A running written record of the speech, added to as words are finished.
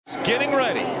getting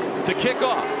ready to kick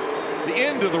off the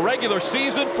end of the regular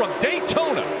season from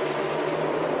Daytona.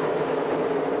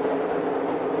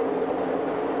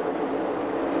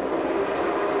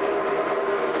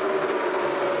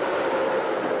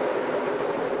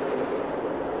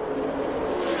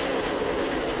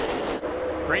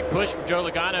 Great push from Joe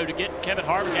Logano to get Kevin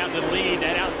Harvick out to the lead.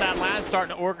 That outside line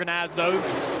starting to organize those.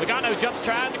 Logano jumps,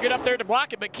 trying to get up there to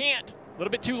block it, but can't. A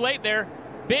little bit too late there.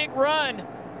 Big run.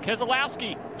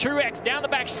 Keselowski, Truex down the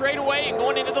back straightaway and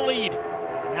going into the lead.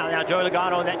 Now Joe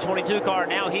Logano in that 22 car.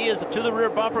 Now he is to the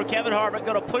rear bumper. Kevin Harvick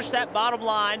going to push that bottom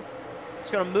line. It's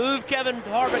going to move Kevin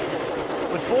Harvick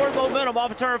with forward momentum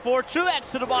off of turn 4. Truex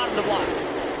to the bottom of the block.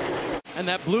 And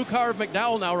that blue car of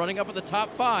McDowell now running up at the top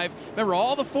 5. Remember,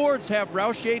 all the Fords have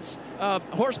Roush Yates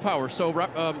horsepower. So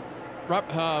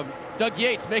Doug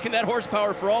Yates making that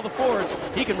horsepower for all the Fords.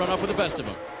 He can run up with the best of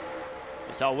them.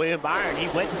 You saw William Byron. He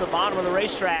went to the bottom of the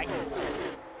racetrack.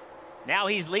 Now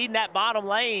he's leading that bottom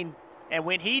lane. And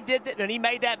when he did that, when he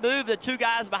made that move, the 2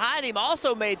 guys behind him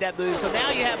also made that move. So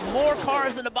now you have more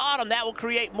cars in the bottom. That will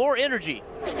create more energy.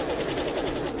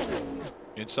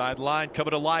 Inside line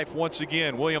coming to life once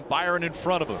again. William Byron in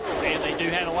front of him. And they do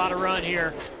have a lot of run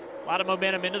here. A lot of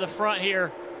momentum into the front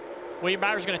here. William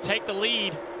Byron's going to take the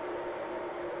lead.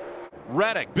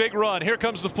 Reddick, big run. Here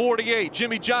comes the 48.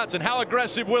 Jimmy Johnson. How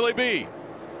aggressive will he be?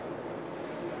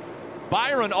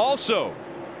 Byron also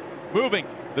moving.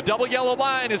 The double yellow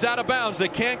line is out of bounds. They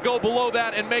can't go below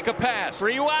that and make a pass.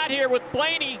 3 wide here with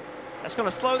Blaney. That's going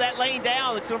to slow that lane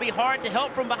down. It's going to be hard to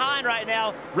help from behind right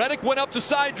now. Reddick went up to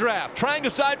side draft, trying to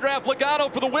side draft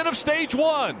Logano for the win of stage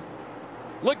 1.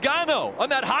 Logano on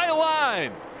that high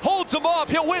line holds him off.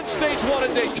 He'll win stage 1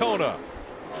 at Daytona.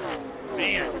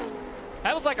 Man,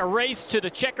 that was like a race to the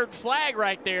checkered flag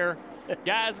right there.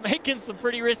 Guys making some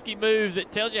pretty risky moves.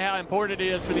 It tells you how important it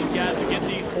is for these guys to get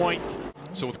these points.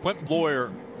 So with Quentin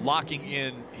Bloyer locking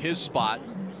in his spot,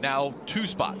 now 2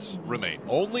 spots remain.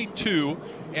 Only 2.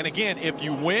 And again, if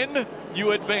you win,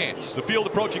 you advance. The field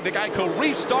approaching the Geico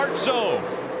restart zone.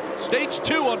 Stage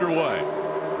 2 underway.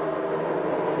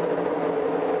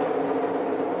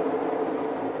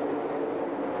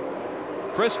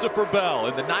 Christopher Bell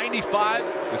in the 95.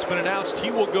 It's been announced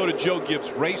he will go to Joe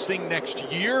Gibbs Racing next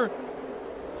year.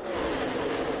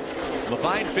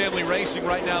 Levine Family Racing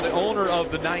right now, the owner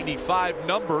of the 95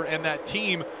 number and that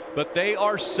team, but they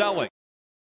are selling.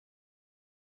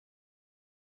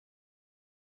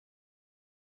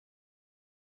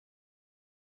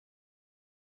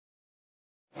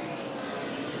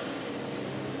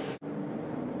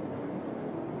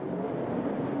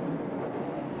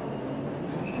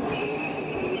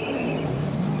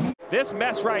 This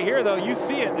mess right here, though, you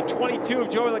see it. The 22 of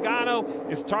Joey Logano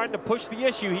is starting to push the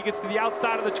issue. He gets to the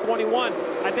outside of the 21.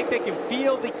 I think they can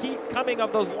feel the heat coming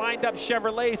of those lined-up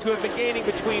Chevrolets who have been gaining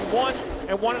between 1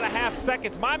 and 1.5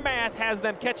 seconds. My math has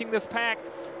them catching this pack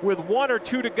with 1 or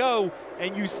 2 to go,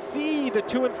 and you see the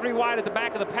 2 and 3 wide at the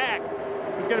back of the pack.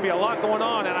 There's going to be a lot going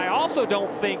on, and I also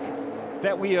don't think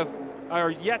that we are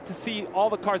yet to see all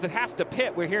the cars that have to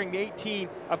pit. We're hearing the 18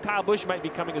 of Kyle Busch might be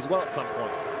coming as well at some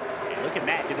point. Look at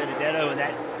Matt DiBenedetto in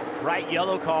that bright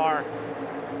yellow car.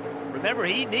 Remember,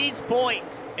 he needs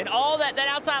points. And all that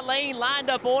outside lane lined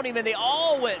up on him, and they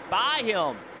all went by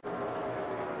him.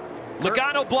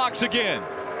 Logano blocks again.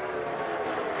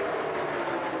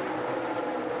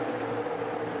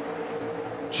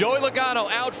 Joey Logano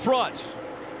out front.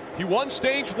 He won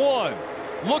stage 1.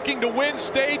 Looking to win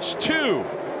stage 2.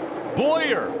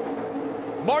 Boyer.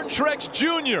 Martin Truex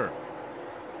Jr.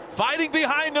 fighting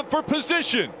behind him for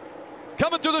position.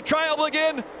 Coming through the triangle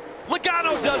again.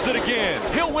 Logano does it again.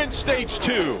 He'll win stage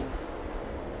 2.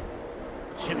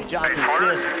 Jimmy Johnson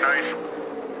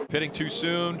fifth. Pitting too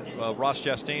soon. Ross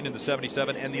Chastain in the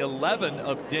 77 and the 11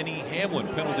 of Denny Hamlin.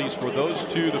 Penalties for those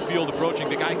 2. The field approaching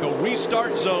the Geico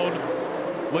restart zone.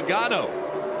 Logano.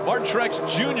 Martin Truex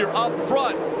Jr. up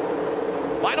front.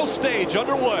 Final stage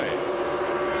underway.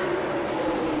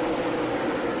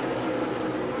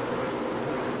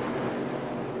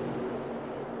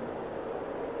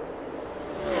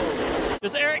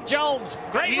 This Eric Jones,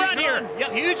 great run here.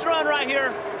 Yep, huge run right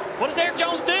here. What does Eric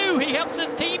Jones do? He helps his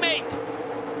teammate.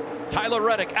 Tyler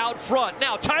Reddick out front.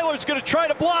 Now Tyler's going to try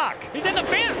to block. He's in the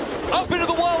fence. Up into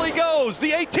the wall he goes.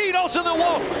 The 18 also in the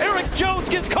wall. Eric Jones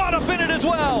gets caught up in it as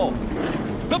well.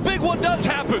 The big one does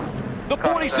happen. The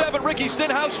 47, Ricky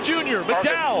Stenhouse Jr.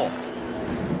 McDowell.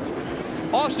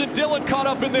 Austin Dillon caught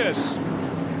up in this.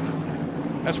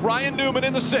 That's Ryan Newman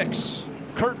in the 6.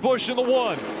 Kurt Busch in the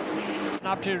 1. An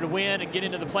opportunity to win and get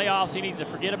into the playoffs. He needs to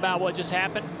forget about what just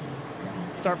happened.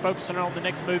 Start focusing on the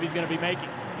next move he's going to be making.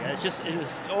 Yeah, it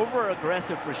was over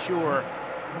aggressive for sure.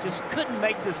 just couldn't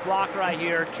make this block right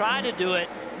here. Tried to do it,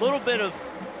 a little bit of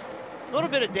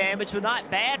damage, but not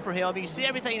bad for him. You see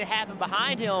everything that happened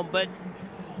behind him, but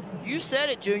you said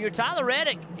it, Junior. Tyler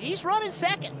Reddick, he's running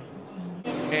second.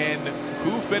 And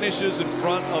who finishes in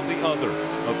front of the other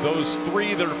of those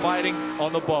three that are fighting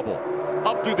on the bubble?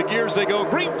 Up through the gears they go.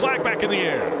 Green flag back in the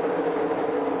air.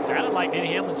 Sounded like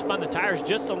Denny Hamlin spun the tires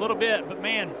just a little bit, but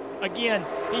man, again,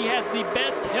 he has the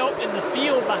best help in the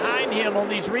field behind him on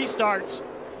these restarts.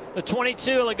 The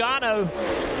 22, Logano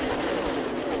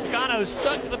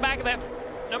stuck to the back of that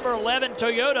number 11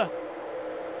 Toyota.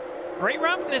 Great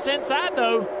run from this inside,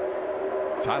 though.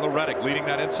 Tyler Reddick leading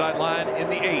that inside line in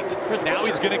the 8. Now Buescher.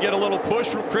 he's going to get a little push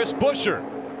from Chris Buescher.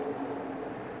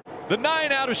 The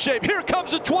 9 out of shape. Here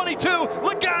comes the 22.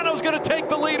 Logano's going to take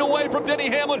the lead away from Denny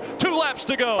Hamlin. 2 laps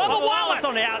to go. Bubba Wallace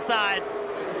on the outside.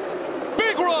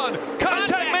 Big run.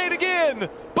 Contact made again.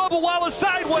 Bubba Wallace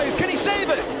sideways. Can he save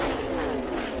it?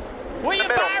 William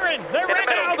Byron, they're ready.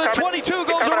 Now the 22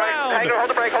 goes around. Hold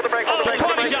the brake, hold the brake, hold the brake. The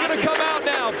punch is going to come out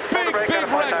now. Big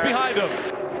wreck behind him.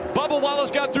 Bubba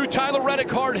Wallace got through. Tyler Reddick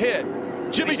hard hit.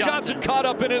 Jimmy Johnson caught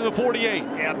up in the 48.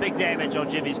 Yeah, big damage on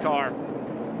Jimmy's car.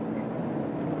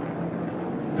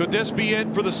 Could this be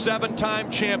it for the 7-time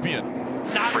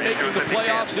champion? Not making the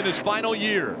playoffs in his final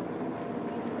year.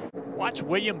 Watch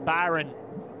William Byron.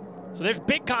 So there's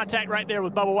big contact right there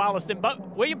with Bubba Wallace. Then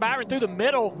William Byron through the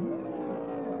middle.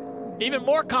 Even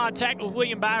more contact with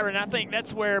William Byron. I think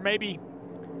that's where maybe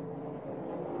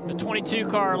the 22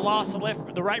 car lost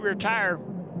the right rear tire.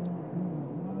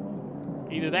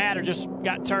 Either that or just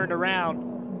got turned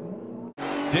around.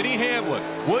 Denny Hamlin,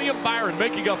 William Byron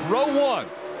making up row 1.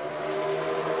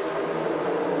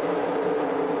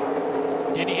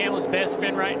 Denny Hamlin's best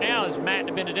friend right now is Matt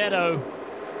DiBenedetto.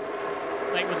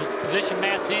 I think with the position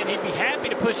Matt's in, he'd be happy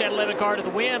to push that 11 car to the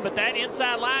win, but that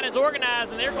inside line is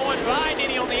organized, and they're going by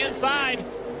Denny on the inside.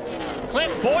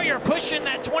 Clint Boyer pushing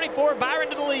that 24, Byron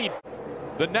to the lead.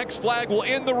 The next flag will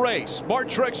end the race.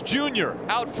 Martrex Jr.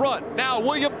 out front. Now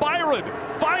William Byron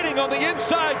fighting on the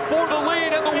inside for the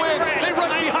lead and the win. They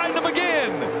run behind him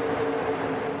again.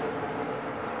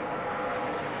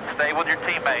 Stay with your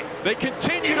teammate. They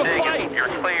continue to fight. You're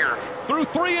clear. Through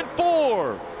 3 and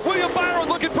 4. William Byron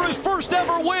looking for his first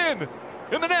ever win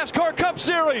in the NASCAR Cup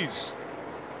Series.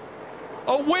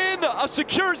 A win, a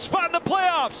secured spot in the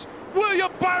playoffs.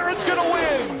 William Byron's going to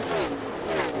win.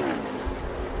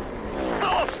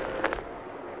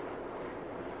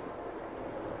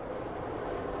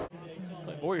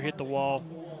 Clint Boyer hit the wall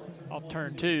off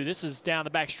turn 2. This is down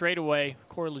the back straightaway.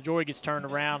 Corey LaJoie gets turned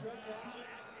around.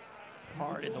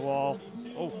 Hard in the wall.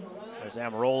 Oh, there's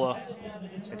Amarola.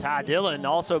 And Ty Dillon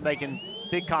also making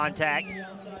big contact.